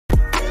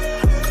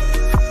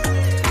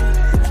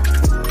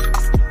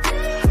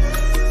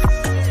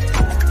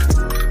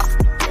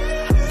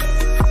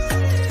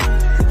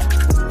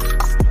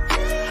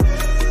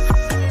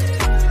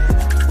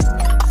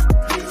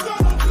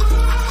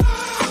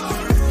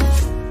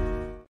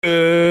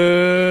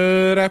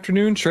Good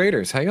afternoon,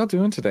 traders. How y'all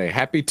doing today?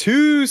 Happy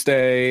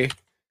Tuesday.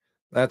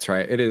 That's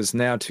right. It is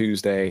now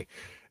Tuesday.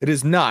 It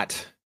is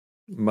not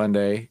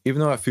Monday, even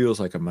though it feels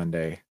like a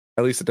Monday.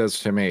 At least it does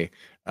to me.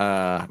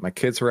 My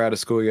kids were out of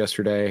school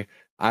yesterday.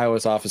 I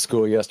was off of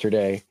school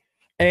yesterday.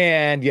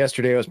 And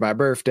yesterday was my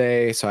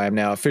birthday. So I am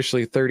now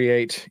officially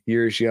 38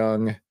 years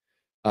young.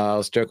 I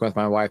was joking with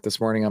my wife this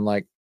morning. I'm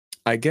like,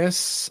 I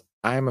guess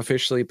I'm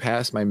officially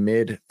past my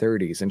mid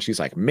 30s. And she's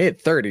like,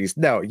 mid 30s?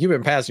 No, you've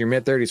been past your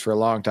mid 30s for a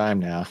long time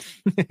now.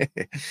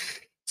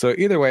 So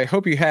either way,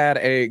 hope you had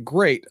a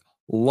great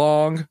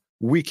long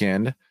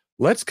weekend.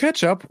 Let's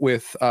catch up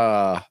with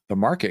the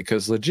market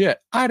because legit,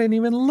 I didn't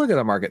even look at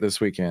the market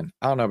this weekend.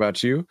 I don't know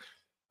about you.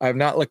 I have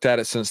not looked at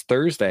it since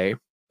Thursday.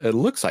 It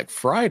looks like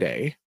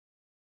Friday.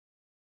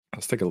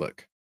 Let's take a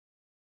look.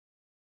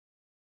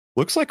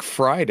 Looks like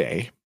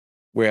Friday.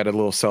 We had a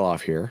little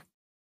sell-off here.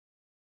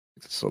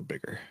 It's so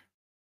bigger.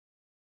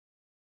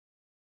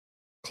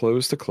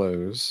 Close to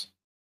close.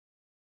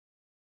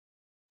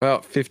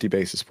 About 50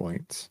 basis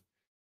points.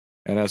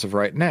 And as of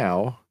right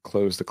now,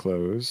 close to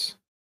close,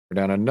 we're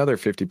down another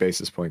 50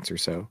 basis points or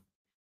so.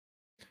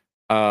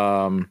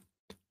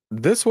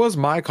 This was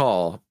my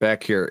call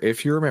back here.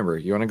 If you remember,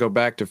 you want to go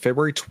back to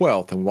February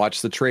 12th and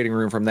watch the trading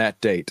room from that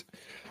date.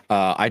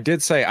 I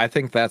did say I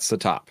think that's the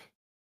top.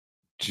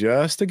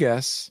 Just a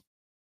guess.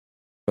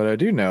 But I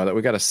do know that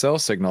we got a sell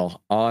signal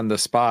on the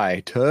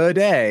SPY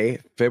today,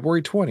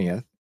 February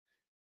 20th.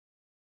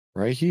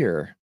 Right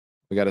here.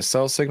 We got a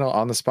sell signal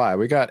on the SPY.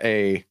 We got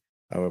a...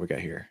 Oh, what we got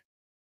here?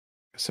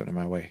 Something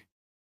in my way.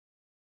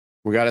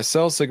 We got a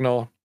sell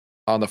signal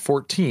on the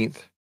 14th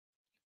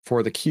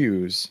for the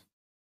Qs.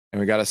 And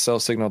we got a sell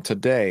signal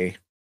today,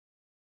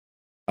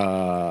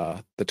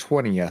 the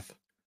 20th,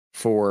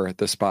 for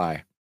the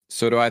SPY.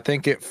 So do I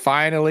think it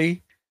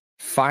finally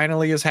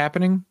is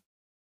happening?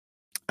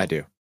 I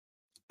do.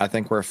 I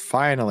think we're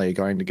finally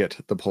going to get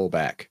the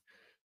pullback.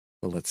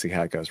 Well, let's see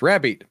how it goes.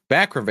 Rabbit,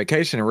 back from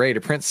vacation and ready to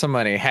print some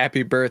money.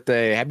 Happy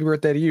birthday. Happy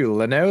birthday to you,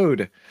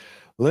 Linode.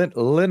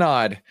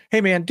 Linod.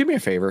 Hey, man, do me a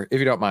favor, if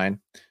you don't mind.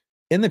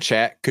 In the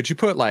chat, could you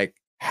put, like,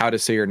 how to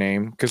say your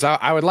name? Because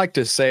I would like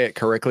to say it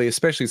correctly,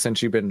 especially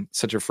since you've been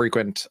such a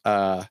frequent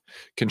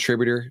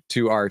contributor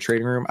to our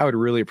trading room. I would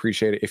really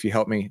appreciate it if you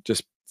help me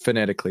just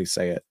phonetically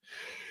say it.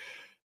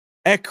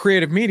 At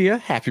Creative Media,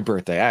 happy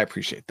birthday. I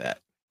appreciate that.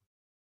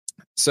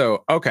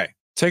 So, okay,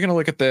 taking a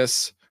look at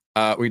this,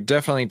 we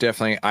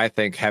definitely, I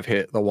think, have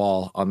hit the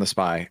wall on the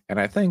SPY, and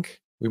I think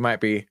we might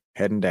be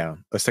heading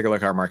down. Let's take a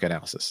look at our market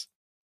analysis.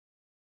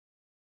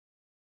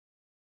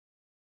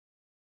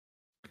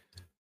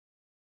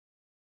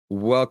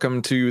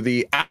 Welcome to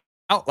the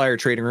OVTLYR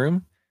trading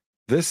room.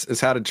 This is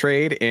how to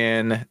trade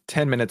in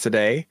 10 minutes a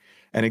day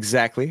and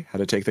exactly how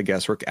to take the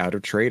guesswork out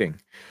of trading.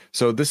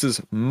 So this is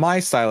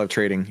my style of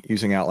trading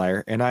using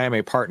OVTLYR, and I am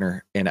a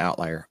partner in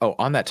OVTLYR. Oh,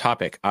 on that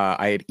topic,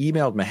 I had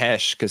emailed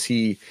Mahesh because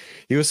he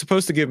was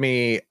supposed to give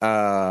me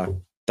the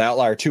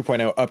OVTLYR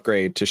 2.0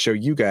 upgrade to show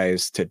you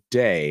guys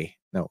today.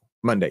 No,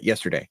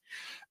 yesterday.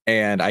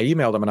 And I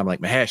emailed him and I'm like,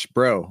 Mahesh,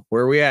 bro,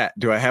 where are we at?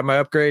 Do I have my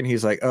upgrade? And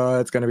he's like, oh,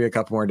 it's going to be a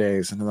couple more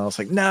days. And then I was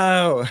like,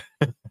 no,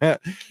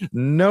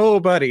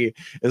 nobody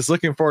is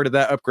looking forward to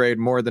that upgrade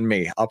more than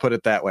me. I'll put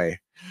it that way.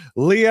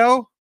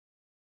 Leo,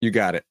 you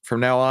got it.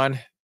 From now on,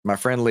 my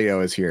friend Leo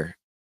is here.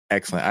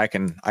 Excellent.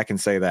 I can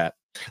say that.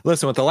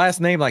 Listen, with the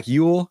last name like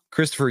Yule,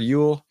 Christopher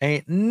Yule,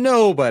 ain't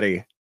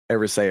nobody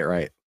ever say it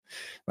right.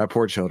 My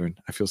poor children.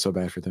 I feel so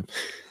bad for them.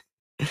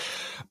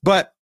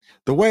 But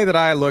the way that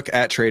I look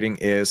at trading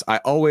is I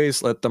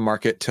always let the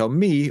market tell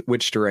me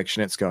which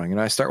direction it's going. And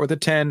I start with the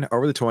 10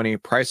 over the 20,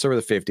 price over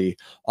the 50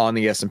 on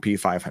the S&P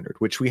 500,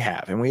 which we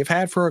have. And we have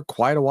had for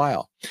quite a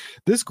while.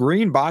 This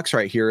green box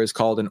right here is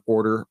called an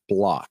order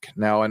block.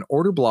 Now, an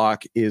order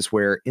block is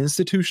where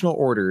institutional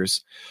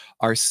orders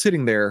are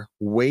sitting there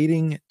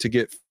waiting to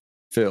get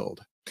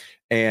filled.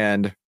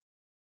 And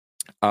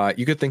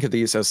you could think of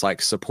these as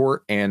like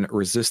support and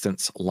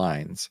resistance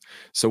lines.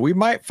 So we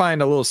might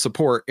find a little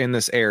support in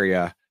this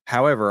area.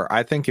 However,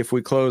 I think if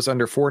we close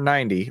under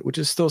 490, which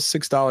is still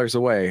 $6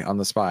 away on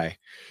the SPY,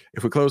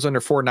 if we close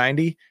under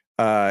 490,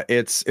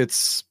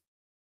 it's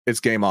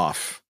game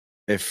off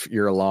if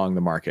you're along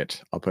the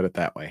market. I'll put it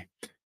that way.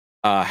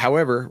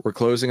 However, we're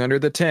closing under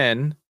the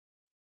 10.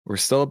 We're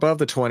still above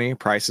the 20.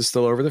 Price is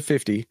still over the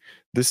 50.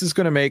 This is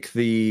going to make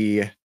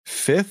the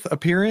fifth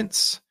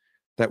appearance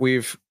that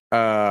we've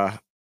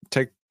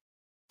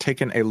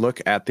taken a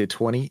look at the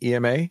 20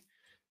 EMA.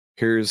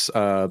 Here's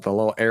the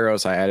little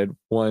arrows I added.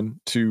 1,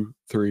 2,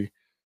 3,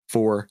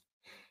 4.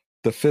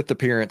 The fifth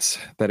appearance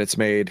that it's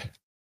made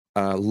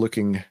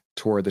looking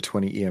toward the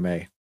 20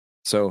 EMA.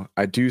 So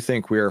I do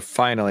think we are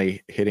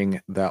finally hitting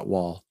that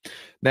wall.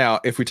 Now,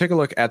 if we take a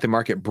look at the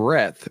market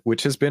breadth,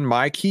 which has been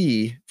my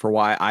key for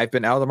why I've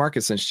been out of the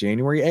market since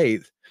January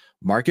 8th,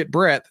 market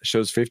breadth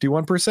shows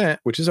 51%,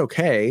 which is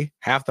okay.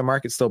 Half the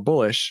market's still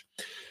bullish,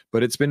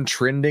 but it's been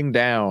trending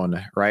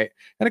down, right?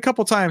 And a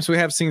couple times we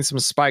have seen some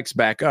spikes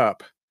back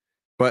up.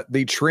 But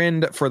the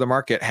trend for the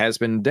market has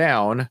been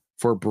down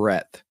for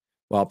breadth.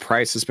 while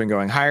price has been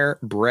going higher,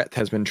 breadth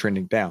has been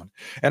trending down.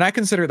 And I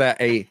consider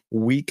that a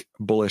weak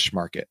bullish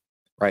market,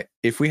 right?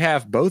 If we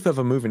have both of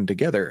them moving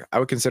together, I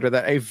would consider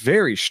that a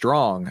very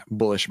strong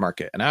bullish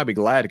market, and I'd be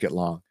glad to get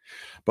long.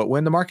 But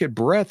when the market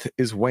breadth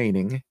is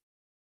waning,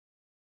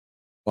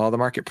 while the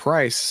market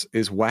price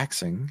is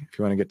waxing, if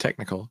you want to get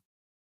technical,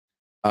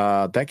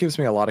 that gives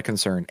me a lot of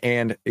concern,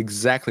 and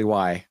exactly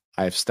why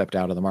I've stepped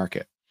out of the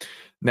market.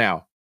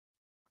 Now,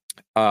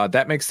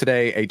 that makes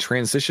today a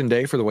transition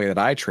day for the way that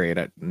I trade.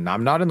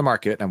 I'm not in the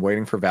market. I'm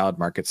waiting for valid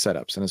market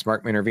setups. And as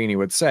Mark Minervini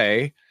would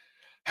say,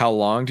 how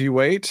long do you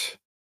wait?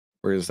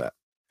 Where is that?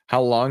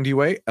 How long do you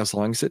wait? As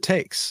long as it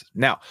takes.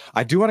 Now,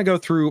 I do want to go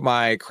through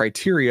my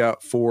criteria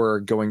for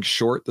going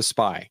short the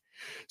SPY.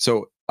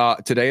 So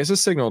today is a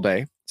signal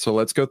day. So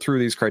let's go through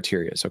these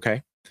criterias,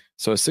 okay?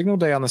 So a signal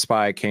day on the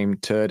SPY came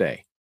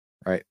today,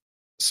 right?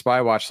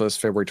 SPY watch list,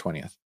 February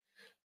 20th.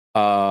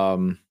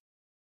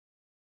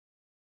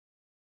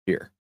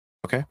 Here,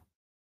 okay?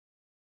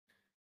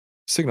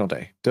 Signal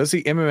day. Does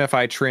the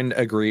MMFI trend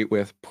agree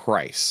with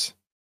price?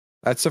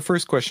 That's the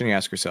first question you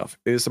ask yourself.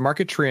 Is the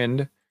market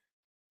trend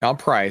on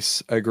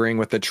price agreeing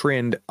with the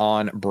trend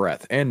on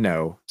breadth? And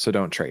no, so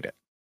don't trade it.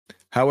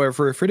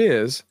 However, if it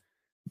is,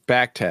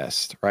 back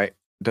test, right?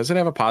 Does it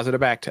have a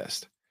positive back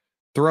test?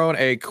 Throwing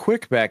a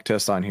quick back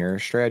test on here,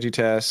 strategy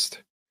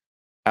test,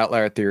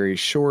 outlier theory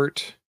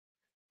short.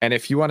 And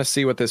if you want to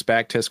see what this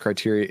back test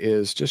criteria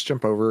is, just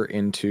jump over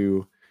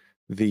into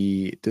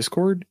the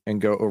Discord and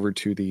go over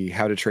to the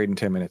how to trade in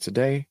 10 minutes a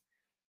day.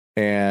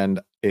 And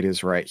it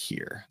is right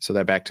here. So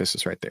that back test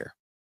is right there.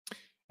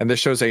 And this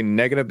shows a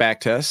negative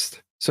back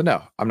test. So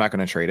no, I'm not going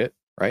to trade it,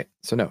 right?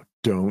 So no,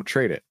 don't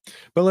trade it.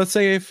 But let's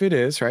say if it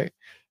is, right?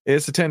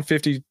 Is the 10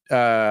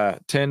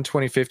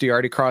 20 50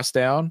 already crossed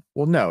down?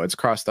 Well, no, it's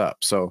crossed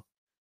up. So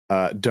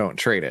don't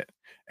trade it.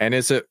 And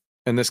is it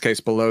in this case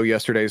below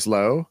yesterday's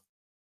low?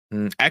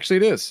 Actually,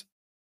 it is.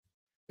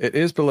 It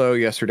is below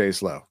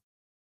yesterday's low.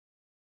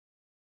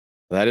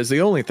 That is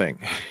the only thing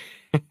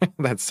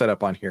that's set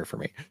up on here for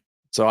me.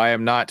 So I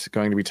am not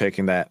going to be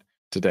taking that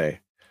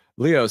today.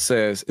 Leo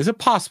says, is it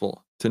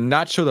possible to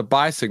not show the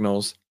buy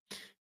signals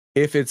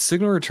if its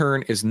signal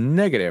return is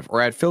negative,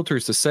 or add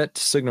filters to set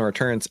signal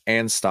returns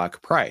and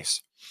stock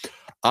price?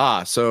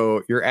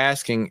 So you're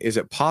asking, is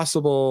it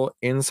possible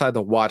inside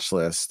the watch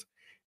list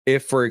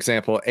if, for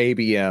example,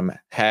 ABM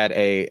had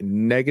a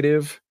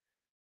negative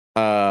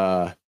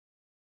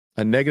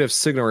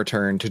signal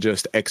return to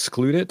just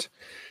exclude it?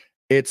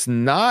 It's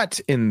not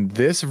in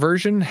this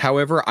version.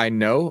 However, I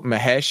know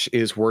Mahesh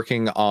is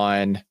working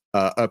on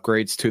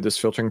upgrades to this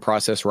filtering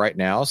process right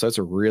now. So that's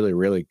a really,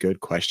 really good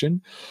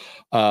question.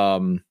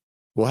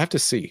 We'll have to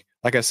see.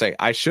 Like I say,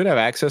 I should have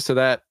access to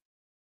that,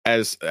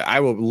 as I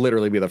will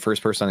literally be the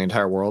first person in the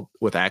entire world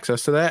with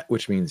access to that,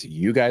 which means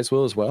you guys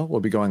will as well. We'll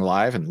be going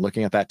live and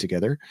looking at that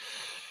together.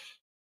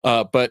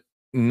 But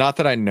not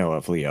that I know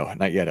of, Leo.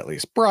 Not yet, at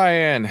least.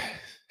 Brian,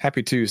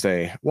 happy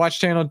Tuesday. Watch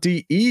channel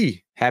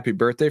DE. Happy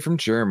birthday from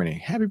Germany.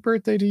 Happy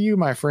birthday to you,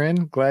 my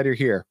friend. Glad you're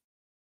here.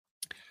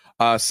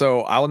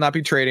 So I will not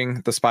be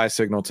trading the SPY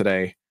signal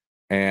today,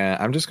 and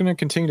I'm just going to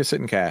continue to sit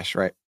in cash,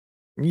 right?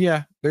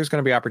 Yeah, there's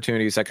going to be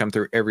opportunities that come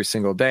through every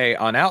single day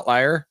on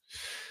OVTLYR,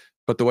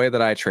 but the way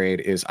that I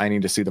trade is I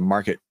need to see the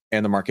market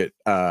and the market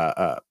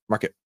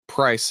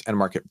price and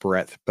market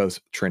breadth both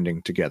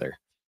trending together,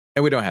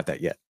 and we don't have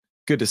that yet.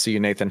 Good to see you,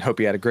 Nathan.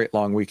 Hope you had a great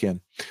long weekend.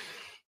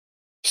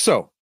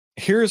 So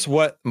here's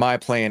what my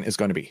plan is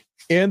going to be.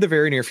 In the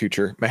very near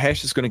future,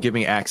 Mahesh is going to give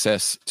me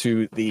access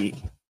to the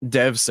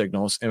dev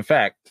signals. In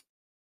fact,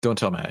 don't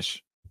tell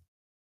Mahesh.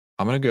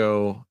 I'm going to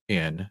go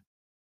in,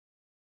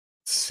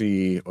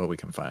 see what we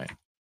can find.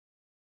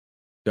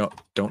 Don't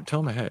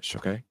tell Mahesh,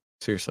 okay?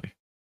 Seriously.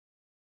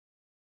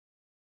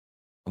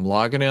 I'm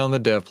logging in on the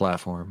dev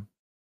platform.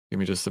 Give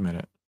me just a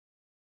minute.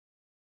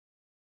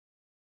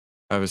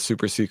 I have a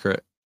super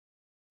secret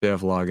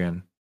dev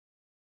login.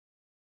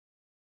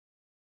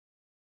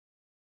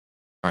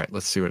 All right,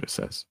 let's see what it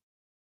says.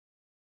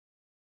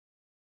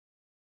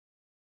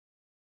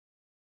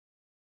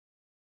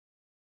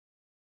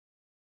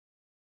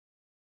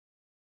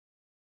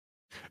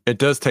 It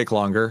does take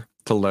longer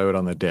to load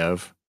on the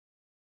dev,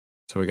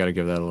 so we got to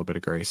give that a little bit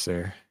of grace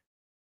there.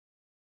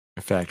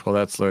 In fact, while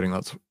that's loading,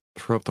 let's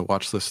throw up the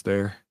watch list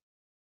there.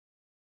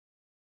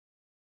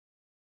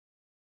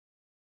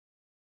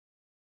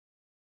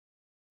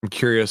 I'm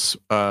curious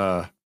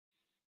what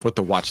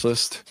the watch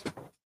list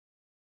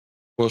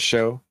will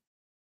show.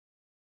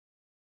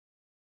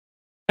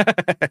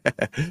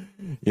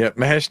 Yep,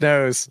 Mahesh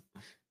knows.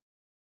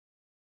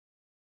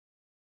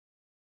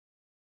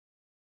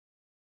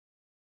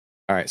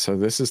 All right, so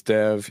this is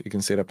dev. You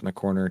can see it up in the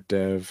corner,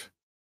 dev.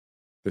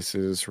 This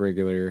is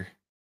regular.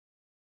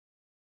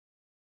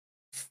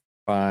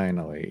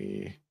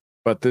 Finally.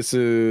 But this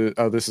is,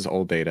 this is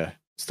old data.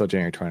 Still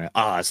January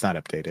 20th. It's not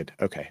updated.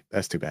 Okay,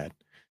 that's too bad.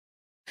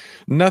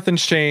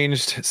 Nothing's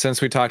changed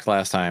since we talked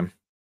last time.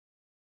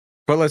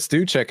 But let's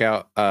check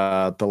out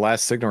the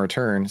last signal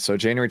return. So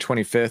January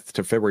 25th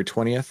to February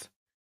 20th.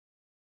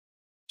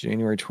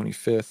 January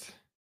 25th.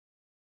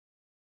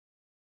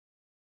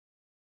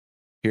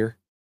 here.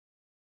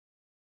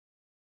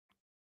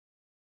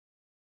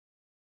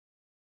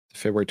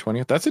 February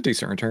 20th. That's a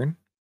decent return.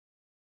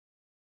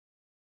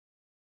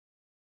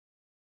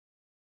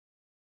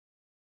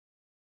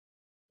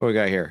 What we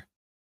got here?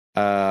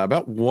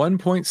 About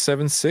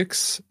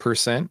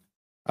 1.76%.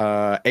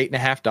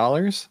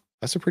 $8.50.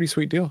 That's a pretty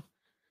sweet deal.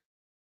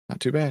 Not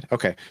too bad.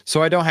 Okay,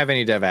 so I don't have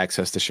any dev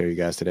access to show you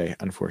guys today,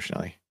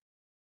 unfortunately.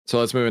 So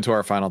let's move into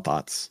our final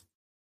thoughts.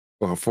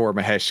 Before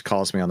Mahesh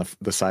calls me on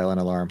the silent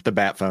alarm, the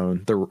bat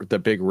phone, the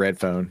big red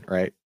phone,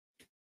 right?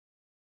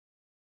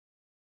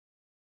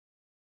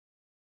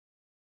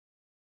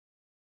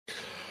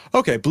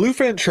 Okay,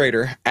 Bluefin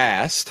Trader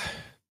asked,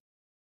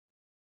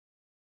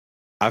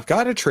 I've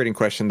got a trading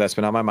question that's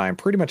been on my mind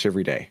pretty much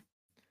every day.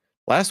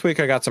 Last week,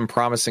 I got some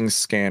promising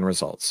scan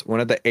results. One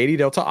of the 80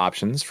 Delta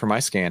options for my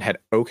scan had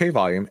okay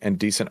volume and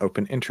decent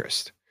open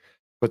interest,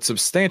 but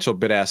substantial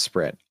bid-ask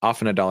spread,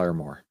 often $1 or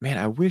more. Man,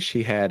 I wish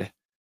he had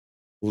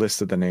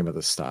listed the name of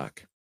the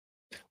stock.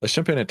 Let's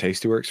jump into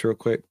Tastyworks real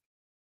quick.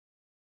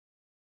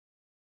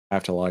 I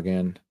have to log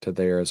in to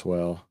there as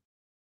well.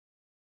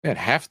 Man,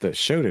 half the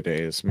show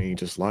today is me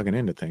just logging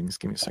into things.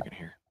 Give me a second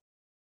here.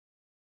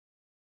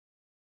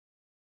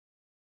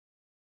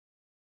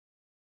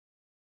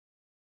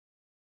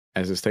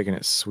 As it's taking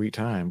its sweet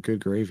time.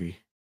 Good gravy.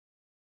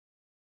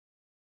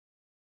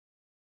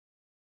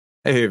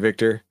 Hey,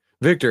 Victor.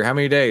 Victor, how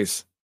many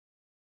days?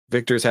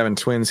 Victor's having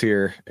twins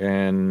here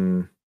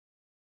in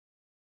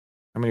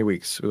how many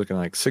weeks? We're looking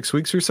like 6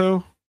 weeks or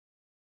so?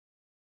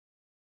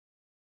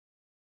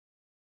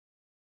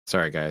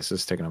 Sorry, guys.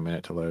 This is taking a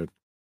minute to load.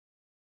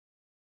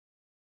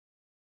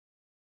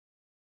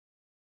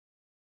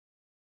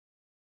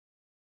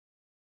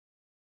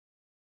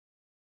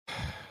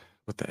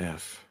 What the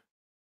F?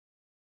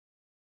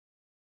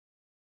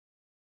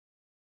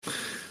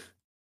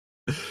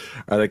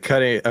 Are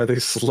they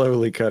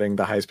slowly cutting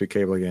the high-speed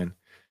cable again?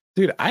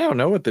 Dude, I don't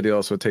know what the deal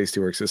is with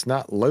Tastyworks. It's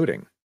not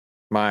loading.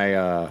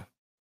 My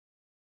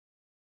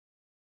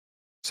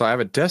so I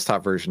have a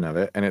desktop version of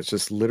it, and it's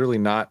just literally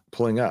not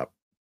pulling up.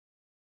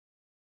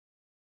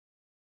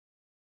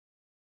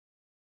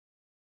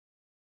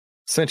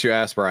 Since you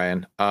asked,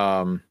 Brian,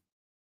 the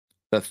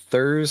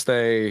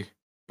Thursday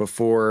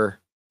before,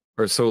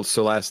 or so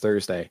last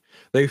Thursday,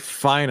 they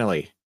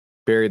finally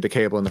buried the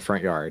cable in the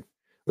front yard,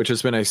 which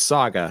has been a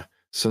saga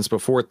since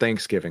before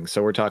Thanksgiving.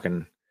 So we're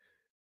talking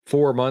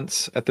 4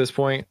 months at this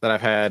point that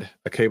I've had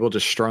a cable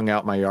just strung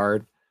out my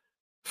yard.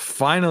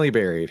 Finally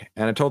buried.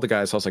 And I told the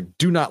guys, I was like,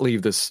 do not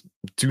leave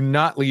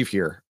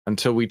here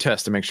until we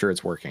test to make sure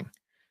it's working.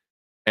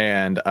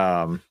 And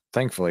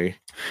thankfully,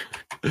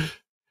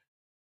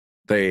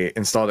 they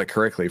installed it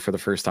correctly for the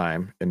first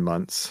time in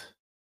months.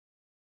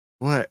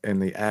 What in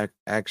the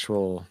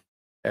actual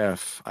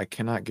F? I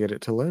cannot get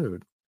it to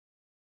load.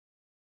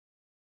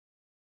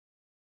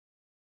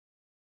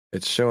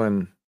 It's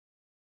showing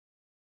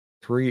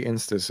 3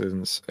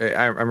 instances.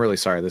 I'm really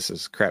sorry. This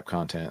is crap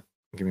content.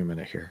 Give me a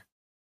minute here.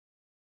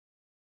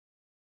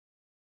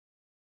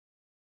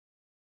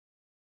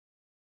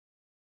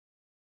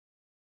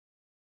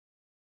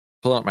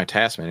 Pull out my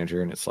task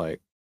manager and it's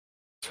like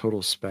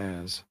total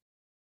spaz.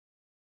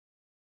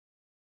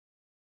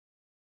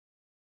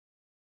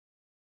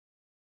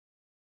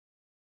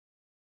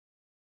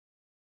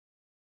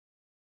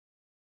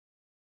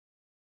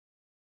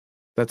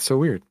 That's so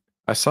weird.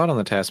 I saw it on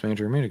the task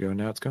manager a minute ago and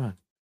now it's gone.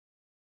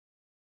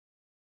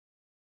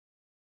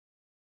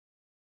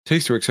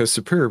 Tastyworks has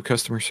superb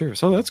customer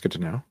service. Oh, that's good to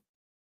know.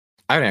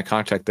 I haven't had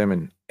contact them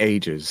in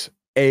ages.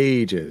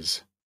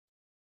 Ages.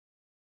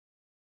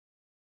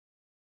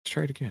 Let's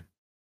try it again.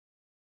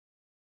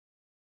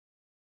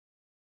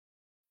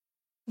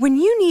 When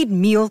you need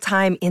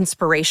mealtime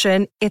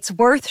inspiration, it's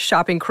worth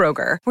shopping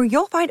Kroger, where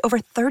you'll find over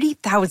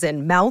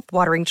 30,000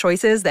 mouth-watering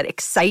choices that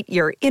excite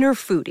your inner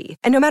foodie.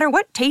 And no matter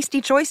what tasty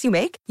choice you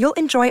make, you'll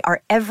enjoy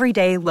our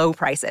everyday low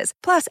prices,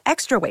 plus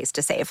extra ways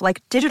to save,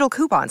 like digital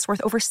coupons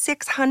worth over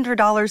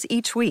 $600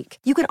 each week.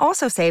 You can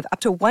also save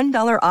up to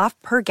 $1 off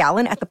per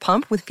gallon at the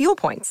pump with fuel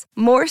points.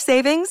 More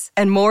savings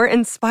and more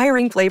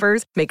inspiring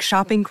flavors make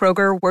shopping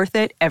Kroger worth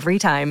it every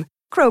time.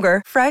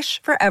 Kroger,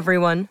 fresh for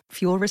everyone.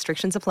 Fuel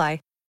restrictions apply.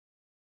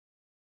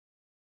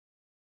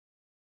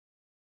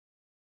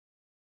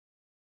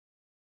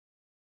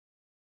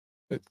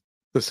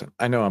 Listen,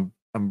 I know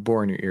I'm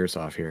boring your ears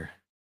off here.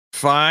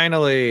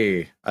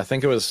 Finally! I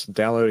think it was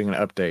downloading an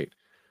update.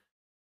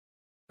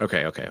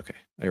 Okay.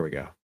 There we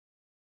go.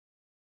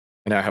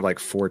 And now I have like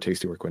 4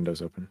 Tastywork windows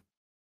open.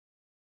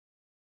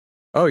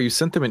 Oh, you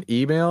sent them an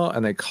email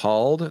and they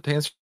called to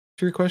answer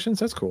your questions?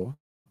 That's cool.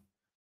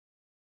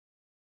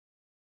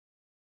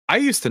 I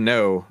used to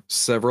know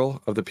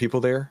several of the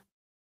people there.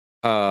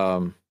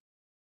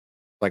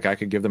 Like I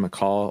could give them a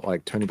call,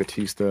 like Tony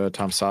Batista,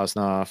 Tom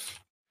Sosnoff,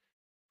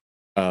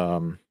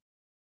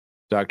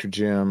 Dr.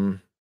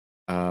 Jim,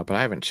 but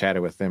I haven't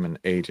chatted with them in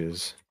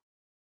ages.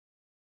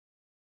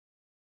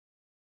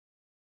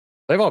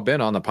 They've all been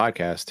on the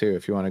podcast too,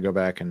 if you want to go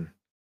back and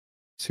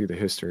see the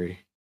history.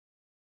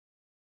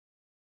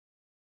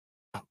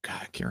 Oh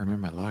God, I can't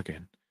remember my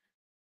login.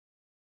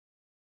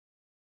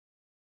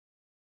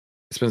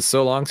 It's been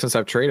so long since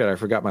I've traded, I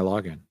forgot my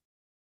login.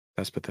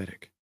 That's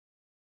pathetic.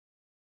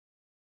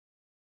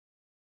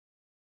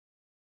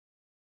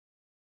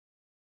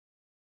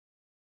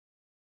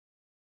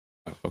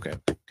 Oh, okay.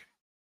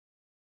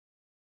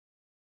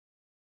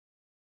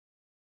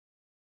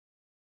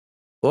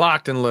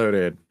 Locked and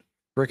loaded.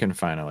 Frickin'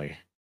 finally.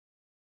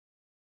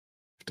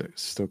 Have to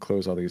still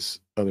close all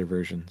these other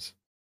versions.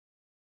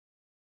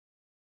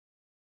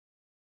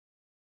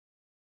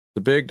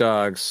 The big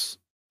dogs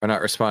are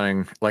not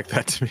responding like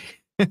that to me.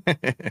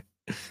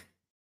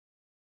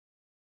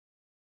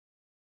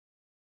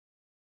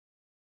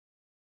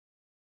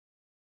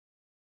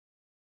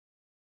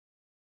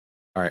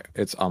 All right,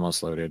 it's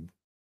almost loaded.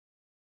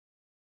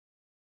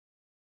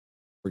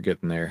 We're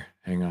getting there.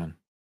 Hang on.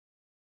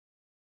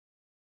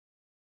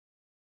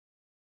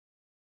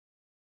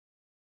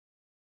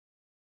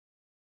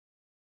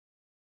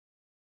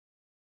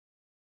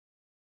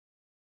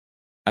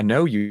 I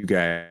know you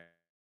guys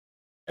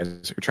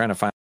are trying to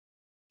find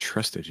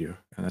trusted you,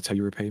 and that's how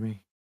you repay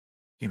me.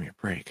 Give me a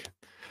break.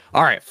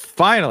 All right,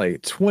 finally,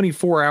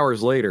 24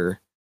 hours later,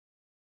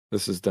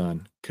 this is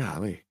done.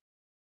 Golly.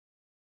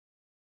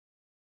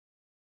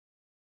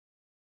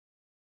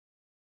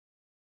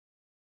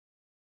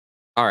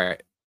 All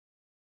right.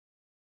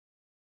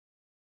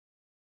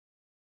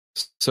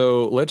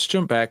 So let's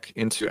jump back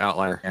into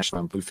OVTLYR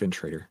on Bluefin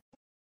Trader.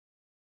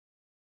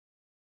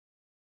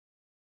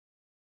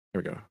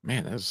 There we go.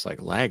 Man, that is like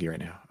laggy right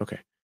now. Okay.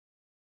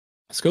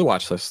 Let's go to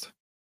watch list.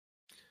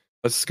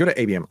 Let's go to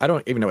ABM. I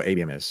don't even know what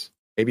ABM is.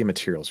 ABM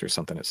Materials or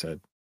something it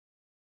said.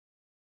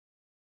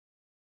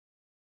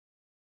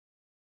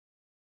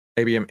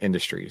 ABM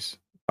Industries.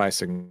 Buy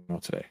signal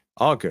today.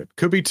 All good.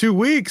 Could be 2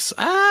 weeks.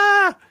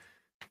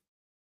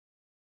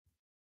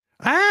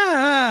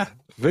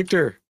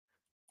 Victor.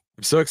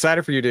 I'm so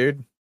excited for you,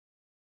 dude.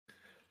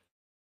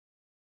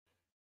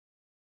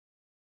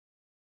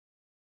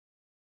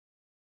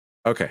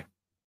 Okay.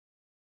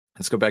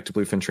 Let's go back to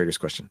Bluefin Trader's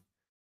question.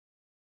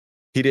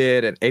 He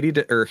did an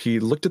 80 or he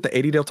looked at the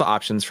 80 delta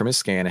options from his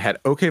scan. It had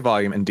okay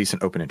volume and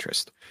decent open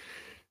interest.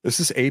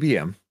 This is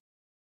ABM.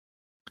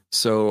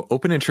 So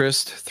open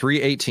interest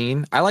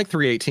 318. I like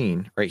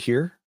 318 right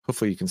here.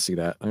 Hopefully you can see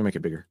that. Let me make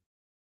it bigger.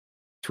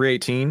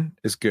 318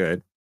 is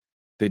good.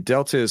 The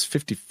delta is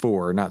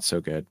 54, not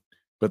so good.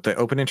 But the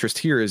open interest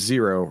here is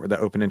 0, or the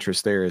open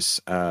interest there is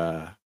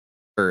or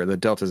the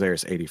delta there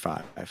is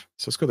 85.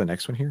 So let's go to the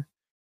next one here.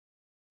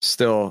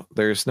 Still,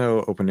 there's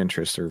no open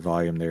interest or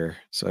volume there,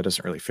 so that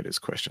doesn't really fit his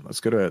question. Let's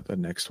go to the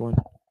next one.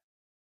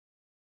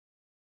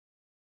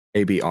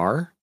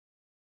 ABR.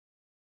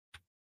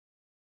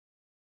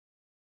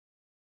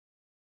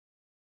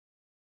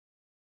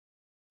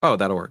 Oh,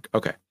 that'll work.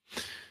 Okay.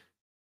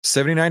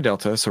 79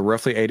 delta, so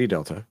roughly 80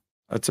 delta.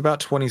 That's about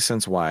 20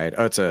 cents wide.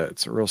 Oh, it's a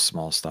real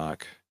small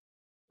stock,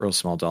 real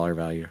small dollar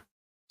value.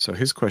 So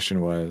his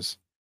question was,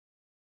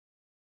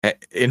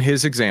 in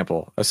his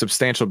example, a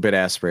substantial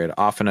bid-ask spread,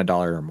 often $1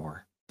 or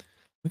more.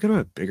 We go to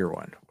a bigger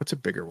one. What's a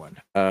bigger one?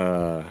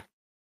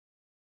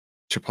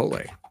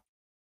 Chipotle.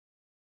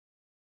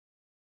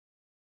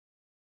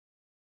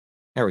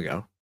 There we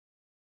go.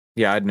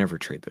 Yeah, I'd never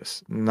trade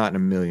this. Not in a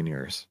million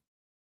years.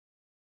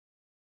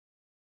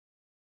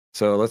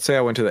 So let's say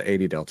I went to the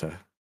 80 delta.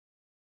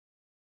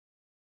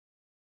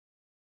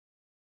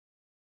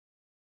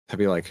 That'd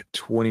be like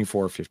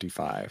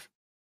 24.55.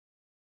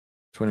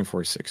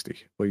 24.60.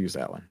 We'll use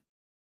that one.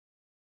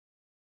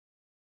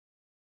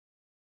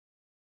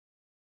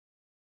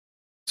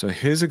 So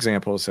his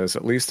example says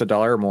at least $1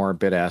 or more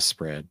bid-ask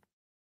spread.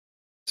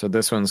 So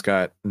this one's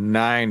got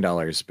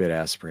 $9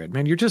 bid-ask spread.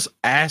 Man, you're just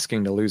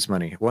asking to lose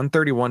money.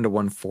 131 to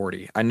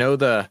 140. I know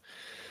the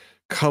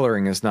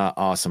coloring is not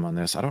awesome on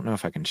this. I don't know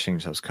if I can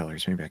change those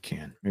colors. Maybe I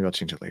can. Maybe I'll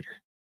change it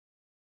later.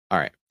 All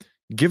right.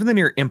 Given the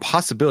near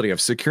impossibility of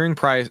securing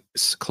price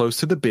close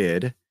to the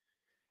bid,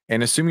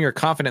 and assuming you're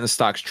confident in the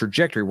stock's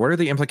trajectory, what are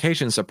the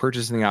implications of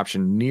purchasing the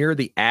option near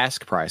the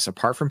ask price?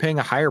 Apart from paying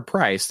a higher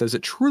price, does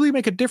it truly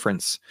make a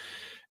difference,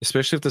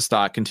 especially if the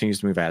stock continues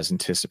to move as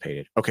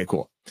anticipated? Okay,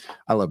 cool.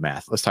 I love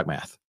math. Let's talk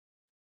math.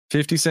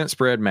 50-cent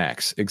spread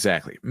max.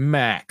 Exactly.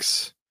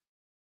 Max.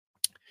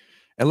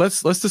 And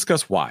let's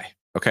discuss why.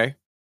 Okay.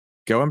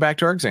 Going back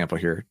to our example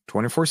here,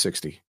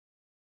 24.60.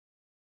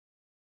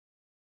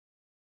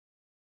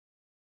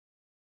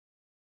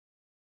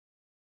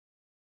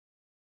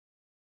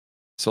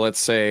 So let's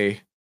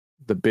say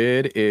the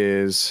bid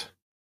is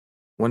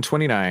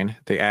 129.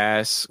 They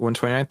ask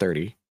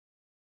 129.30.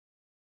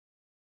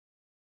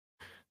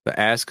 The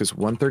ask is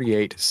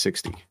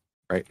 138.60,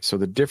 right? So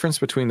the difference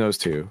between those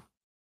two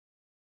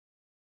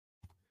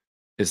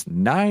is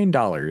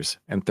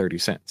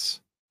 $9.30.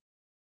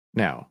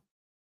 Now,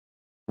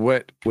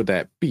 what would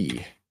that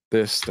be?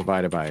 This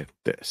divided by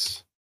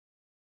this,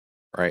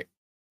 right?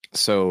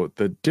 So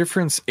the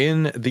difference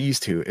in these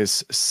two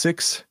is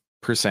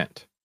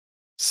 6%.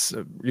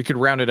 So you could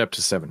round it up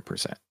to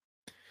 7%.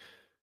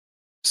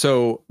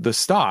 So the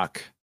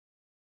stock,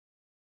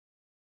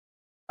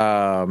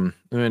 no,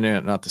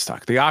 not the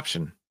stock, the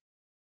option.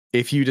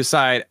 If you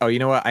decide, oh, you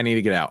know what, I need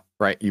to get out,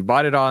 right? You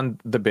bought it on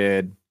the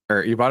bid,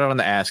 or you bought it on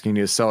the ask, and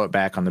you need to sell it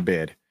back on the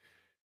bid.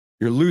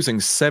 You're losing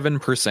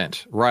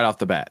 7% right off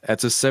the bat.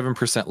 That's a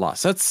 7%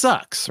 loss. That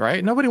sucks,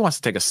 right? Nobody wants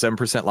to take a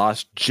 7%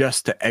 loss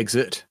just to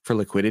exit for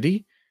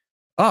liquidity.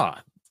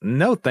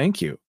 No,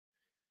 thank you.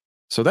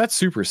 So that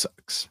super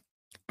sucks.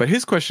 But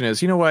his question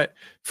is, you know what?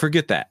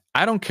 Forget that.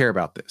 I don't care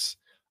about this.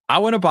 I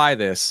want to buy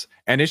this,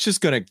 and it's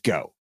just going to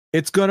go.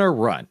 It's going to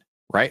run,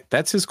 right?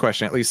 That's his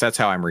question. At least that's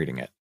how I'm reading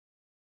it.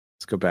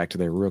 Let's go back to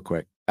there real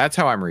quick. That's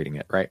how I'm reading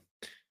it, right?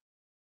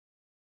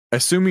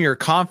 Assuming you're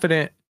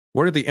confident,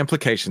 what are the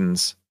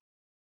implications?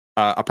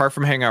 Apart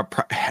from paying a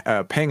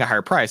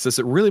higher price, does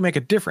it really make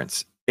a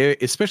difference,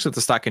 especially if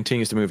the stock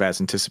continues to move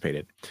as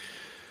anticipated?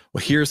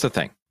 Well, here's the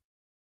thing.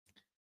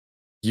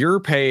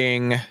 You're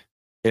paying,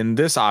 in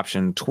this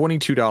option,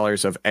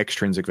 $22 of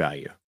extrinsic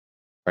value,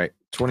 right?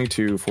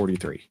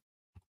 $22.43,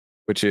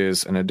 which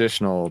is an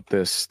additional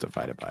this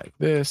divided by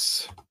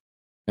this,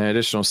 an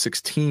additional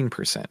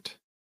 16%.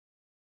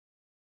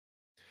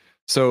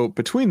 So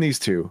between these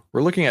two,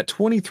 we're looking at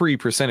 23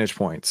 percentage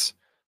points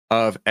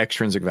of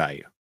extrinsic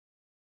value.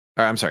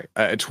 I'm sorry,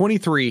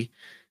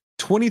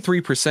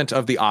 23%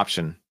 of the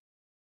option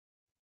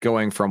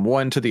going from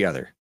one to the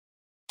other.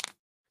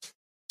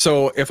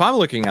 So if I'm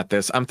looking at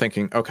this, I'm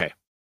thinking, okay,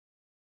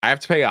 I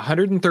have to pay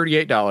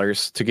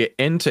 $138 to get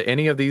into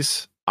any of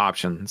these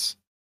options,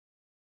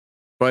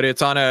 but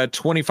it's on a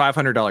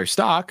 $2,500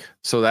 stock.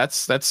 So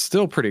that's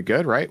still pretty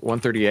good, right?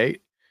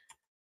 138.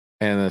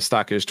 And the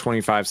stock is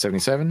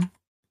 25.77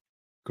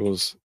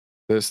 equals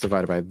this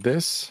divided by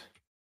this.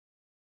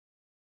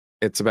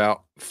 It's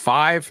about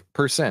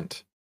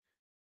 5%,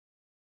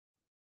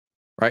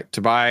 right?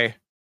 To buy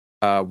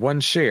one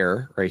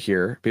share right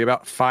here be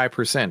about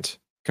 5%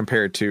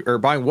 compared to, or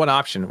buying one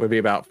option would be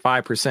about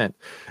 5%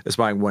 as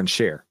buying one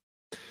share.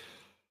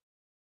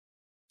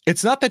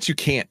 It's not that you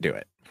can't do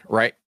it,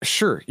 right?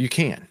 Sure, you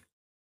can.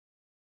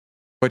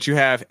 But you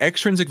have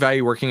extrinsic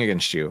value working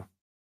against you.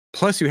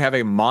 Plus you have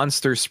a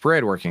monster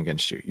spread working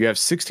against you. You have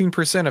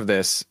 16% of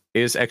this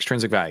is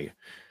extrinsic value,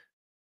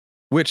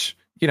 which,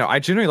 you know, I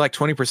generally like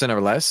 20% or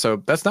less,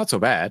 so that's not so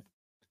bad.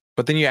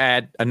 But then you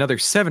add another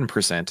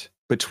 7%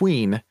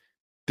 between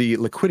the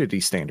liquidity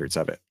standards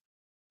of it.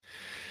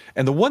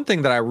 And the one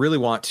thing that I really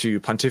want to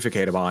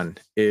pontificate upon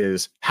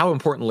is how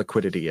important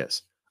liquidity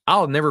is.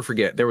 I'll never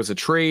forget, there was a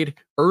trade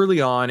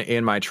early on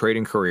in my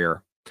trading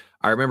career.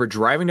 I remember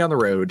driving down the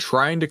road,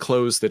 trying to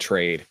close the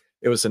trade.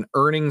 It was an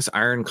earnings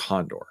iron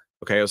condor.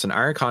 Okay, it was an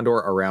iron condor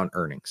around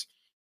earnings.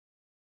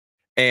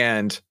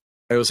 And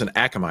it was an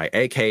Akamai,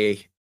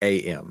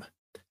 AKAM.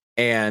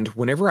 And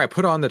whenever I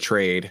put on the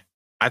trade,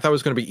 I thought it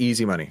was going to be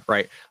easy money,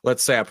 right?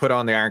 Let's say I put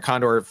on the Iron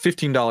Condor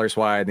 $15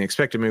 wide and the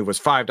expected move was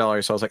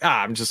 $5. So I was like,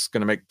 I'm just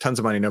going to make tons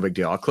of money. No big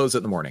deal. I'll close it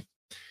in the morning.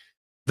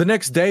 The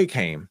next day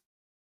came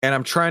and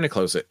I'm trying to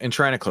close it and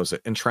trying to close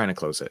it and trying to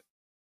close it.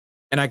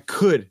 And I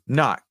could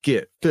not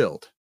get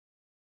filled.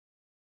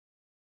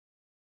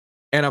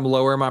 And I'm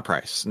lowering my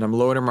price and I'm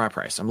lowering my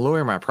price. I'm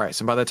lowering my price.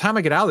 And by the time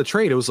I get out of the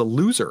trade, it was a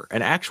loser,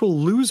 an actual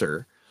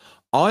loser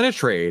on a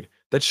trade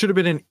that should have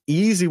been an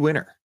easy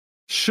winner.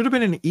 Should have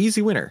been an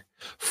easy winner.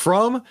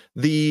 From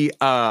the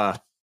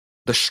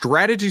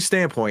strategy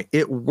standpoint,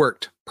 it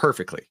worked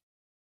perfectly.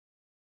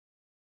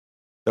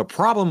 The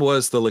problem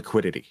was the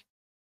liquidity.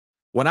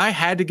 When I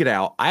had to get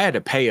out, I had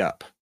to pay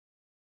up.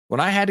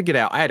 When I had to get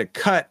out, I had to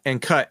cut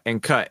and cut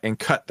and cut and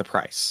cut the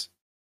price.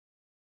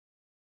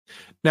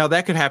 Now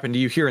that could happen to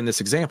you here in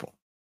this example,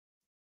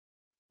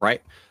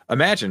 right?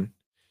 Imagine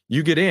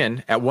you get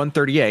in at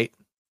 138,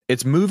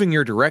 it's moving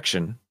your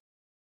direction,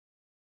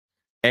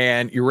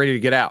 and you're ready to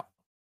get out.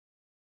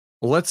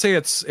 Well, let's say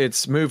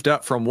it's moved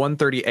up from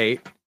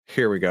 138.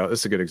 Here we go. This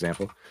is a good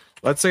example.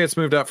 Let's say it's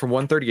moved up from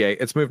 138.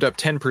 It's moved up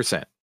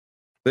 10%.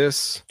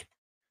 This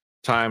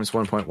times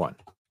 1.1.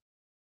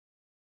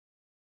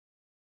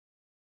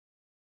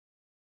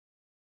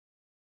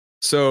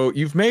 So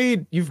you've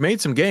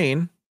made some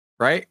gain,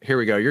 right? Here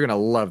we go. You're going to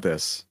love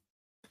this.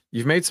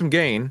 You've made some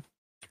gain,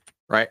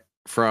 right?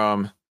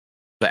 From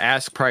the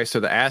ask price to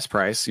the ask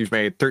price. You've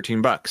made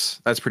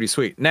 $13. That's pretty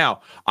sweet.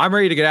 Now, I'm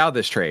ready to get out of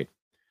this trade.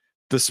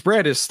 The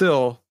spread is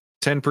still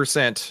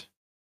 10%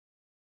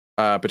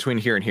 between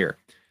here and here.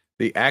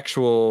 The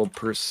actual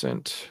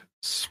percent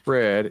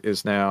spread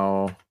is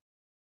now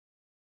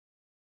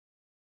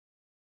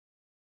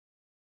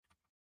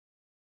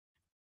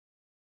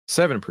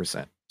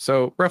 7%.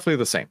 So roughly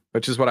the same,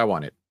 which is what I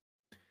wanted.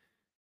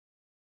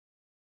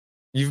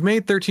 You've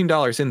made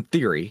 $13 in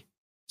theory,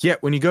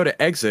 yet when you go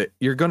to exit,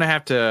 you're going to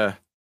have to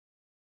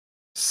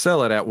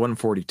sell it at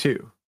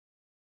 142.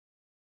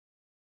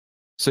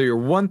 So your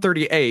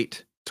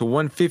 138 to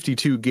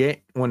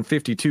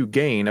 152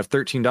 gain of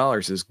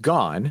 $13 is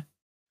gone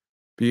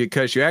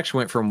because you actually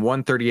went from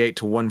 138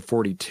 to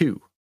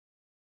 142,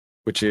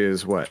 which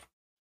is what?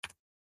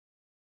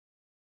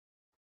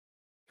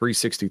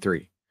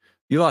 363.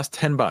 You lost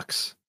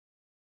 $10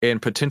 in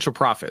potential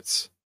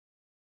profits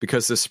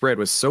because the spread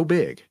was so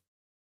big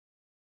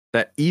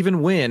that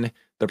even when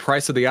the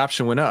price of the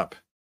option went up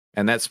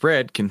and that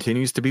spread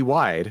continues to be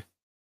wide,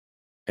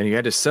 and you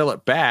had to sell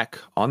it back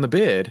on the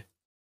bid,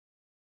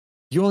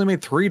 you only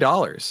made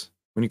 $3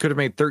 when you could have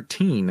made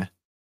 13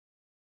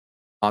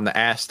 on the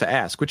ask to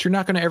ask, which you're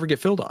not going to ever get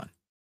filled on.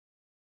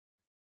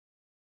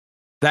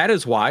 That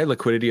is why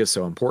liquidity is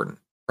so important,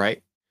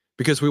 right?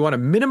 Because we want to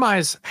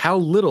minimize how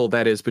little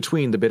that is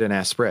between the bid and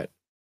ask spread.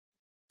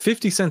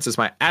 50 cents is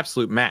my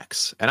absolute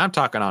max, and I'm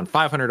talking on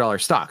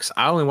 $500 stocks.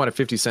 I only want a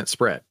 50-cent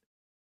spread.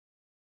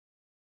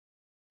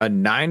 A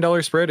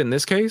 $9 spread in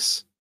this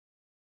case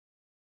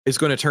is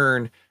going to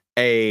turn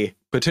a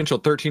potential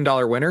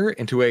 $13 winner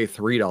into a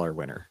 $3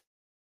 winner.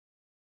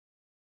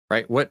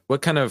 Right? What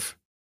kind of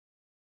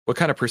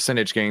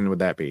percentage gain would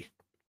that be?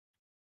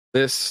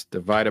 This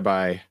divided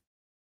by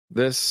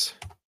this,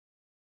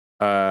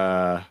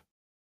 a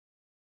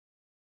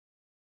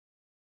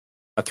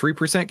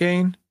 3%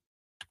 gain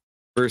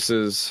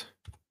versus,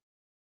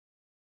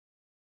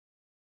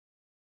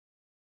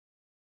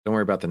 don't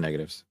worry about the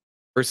negatives,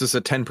 versus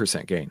a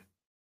 10% gain,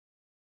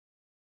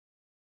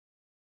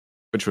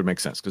 which would make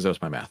sense because that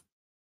was my math.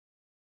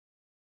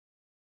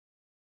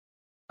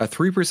 A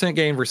 3%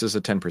 gain versus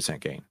a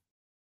 10% gain.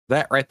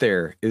 That right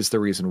there is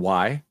the reason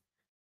why,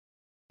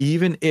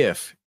 even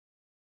if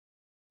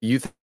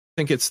you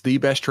think it's the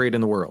best trade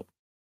in the world,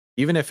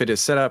 even if it is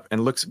set up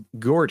and looks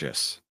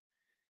gorgeous,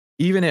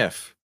 even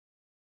if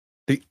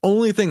the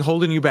only thing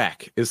holding you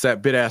back is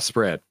that bid-ask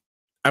spread,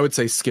 I would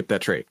say skip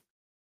that trade.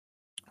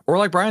 Or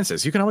like Brian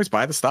says, you can always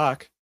buy the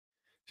stock.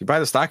 If you buy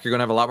the stock, you're going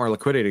to have a lot more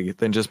liquidity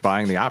than just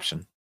buying the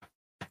option.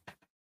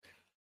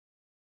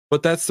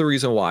 But that's the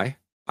reason why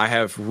I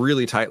have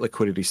really tight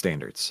liquidity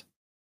standards.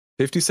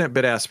 50-cent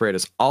bid-ask spread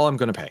is all I'm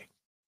going to pay.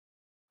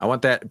 I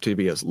want that to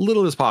be as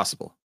little as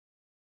possible,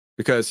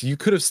 because you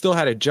could have still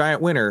had a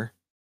giant winner,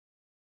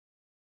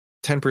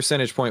 10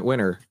 percentage point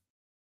winner,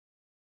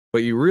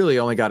 but you really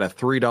only got a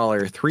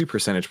 $3 3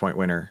 percentage point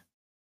winner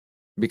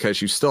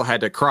because you still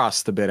had to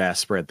cross the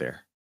bid-ask spread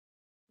there.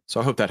 So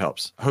I hope that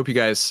helps. I hope you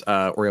guys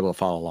were able to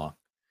follow along.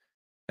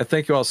 And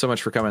thank you all so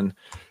much for coming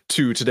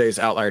to today's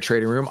Outlier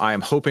Trading Room.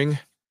 I'm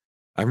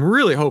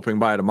really hoping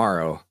by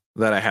tomorrow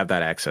that I have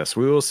that access.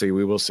 We will see.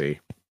 We will see.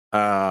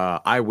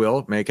 I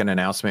will make an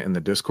announcement in the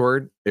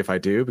Discord if I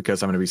do,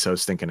 because I'm going to be so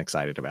stinking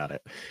excited about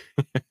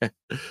it.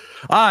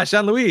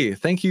 Jean-Louis,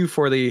 thank you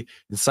for the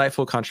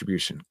insightful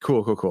contribution.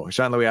 Cool.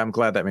 Jean-Louis, I'm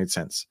glad that made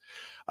sense.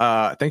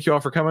 Thank you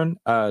all for coming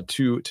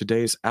to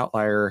today's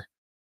Outlier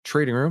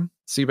Trading Room.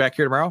 See you back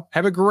here tomorrow.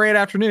 Have a great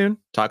afternoon.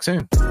 Talk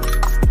soon.